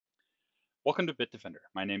Welcome to Bitdefender.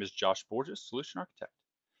 My name is Josh Borges, Solution Architect.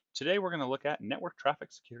 Today we're going to look at network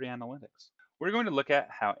traffic security analytics. We're going to look at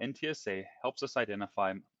how NTSA helps us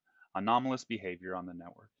identify anomalous behavior on the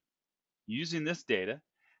network. Using this data,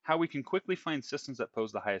 how we can quickly find systems that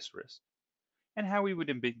pose the highest risk, and how we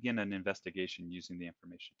would begin an investigation using the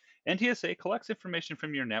information. NTSA collects information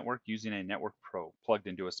from your network using a network probe plugged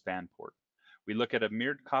into a span port. We look at a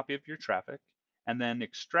mirrored copy of your traffic and then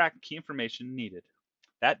extract key information needed.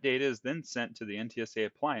 That data is then sent to the NTSA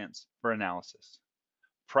appliance for analysis.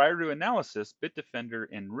 Prior to analysis, Bitdefender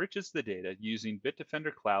enriches the data using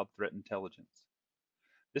Bitdefender Cloud Threat Intelligence.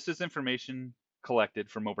 This is information collected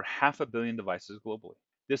from over 500 million devices globally.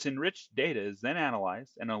 This enriched data is then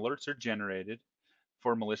analyzed and alerts are generated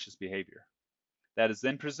for malicious behavior. That is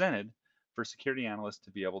then presented for security analysts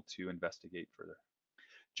to be able to investigate further.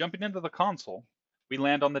 Jumping into the console, we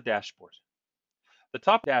land on the dashboard. The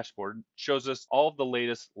top dashboard shows us all of the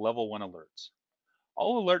latest level 1 alerts.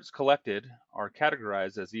 All alerts collected are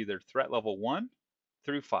categorized as either threat level 1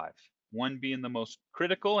 through 5, 1 being the most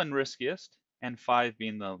critical and riskiest, and 5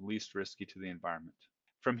 being the least risky to the environment.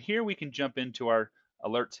 From here, we can jump into our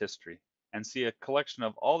alerts history and see a collection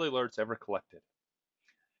of all the alerts ever collected.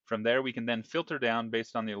 From there, we can then filter down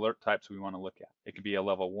based on the alert types we want to look at. It could be a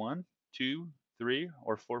level 1, 2, 3,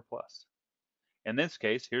 or 4 plus. In this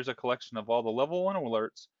case, here's a collection of all the level 1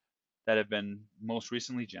 alerts that have been most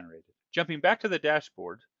recently generated. Jumping back to the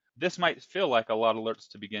dashboard, this might feel like a lot of alerts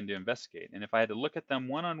to begin to investigate, and if I had to look at them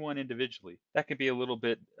one-on-one individually, that could be a little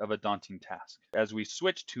bit of a daunting task. As we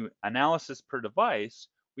switch to analysis per device,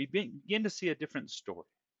 we begin to see a different story.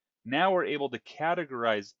 Now we're able to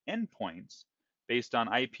categorize endpoints based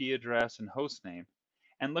on IP address and host name,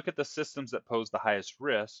 and look at the systems that pose the highest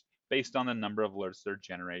risk based on the number of alerts they're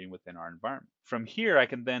generating within our environment. From here, I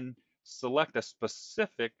can then select a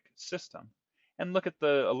specific system and look at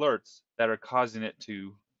the alerts that are causing it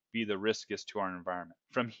to be the riskiest to our environment.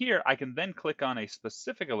 From here, I can then click on a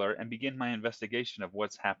specific alert and begin my investigation of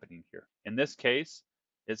what's happening here. In this case,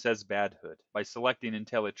 it says bad hood. By selecting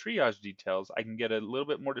IntelliTriage details, I can get a little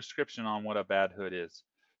bit more description on what a bad hood is.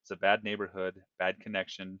 It's a bad neighborhood, bad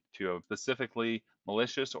connection to a specifically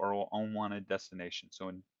malicious or unwanted destination. So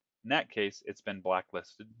in that case, it's been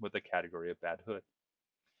blacklisted with a category of bad hood.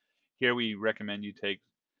 Here we recommend you take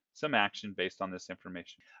some action based on this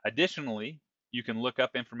information. Additionally, you can look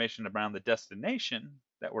up information around the destination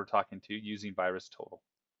that we're talking to using VirusTotal.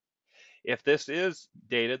 If this is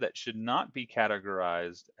data that should not be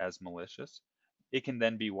categorized as malicious, it can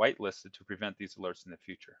then be whitelisted to prevent these alerts in the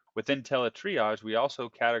future. With IntelliTriage, we also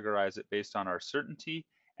categorize it based on our certainty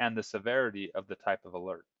and the severity of the type of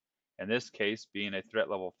alert. In this case, being a threat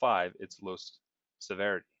level 5, it's low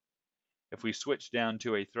severity. If we switch down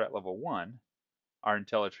to a threat level 1, our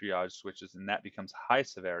IntelliTriage switches and that becomes high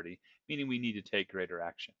severity, meaning we need to take greater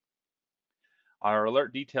action. Our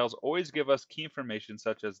alert details always give us key information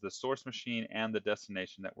such as the source machine and the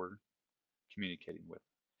destination that we're communicating with.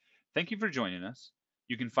 Thank you for joining us.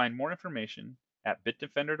 You can find more information at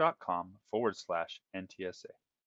bitdefender.com/NTSA.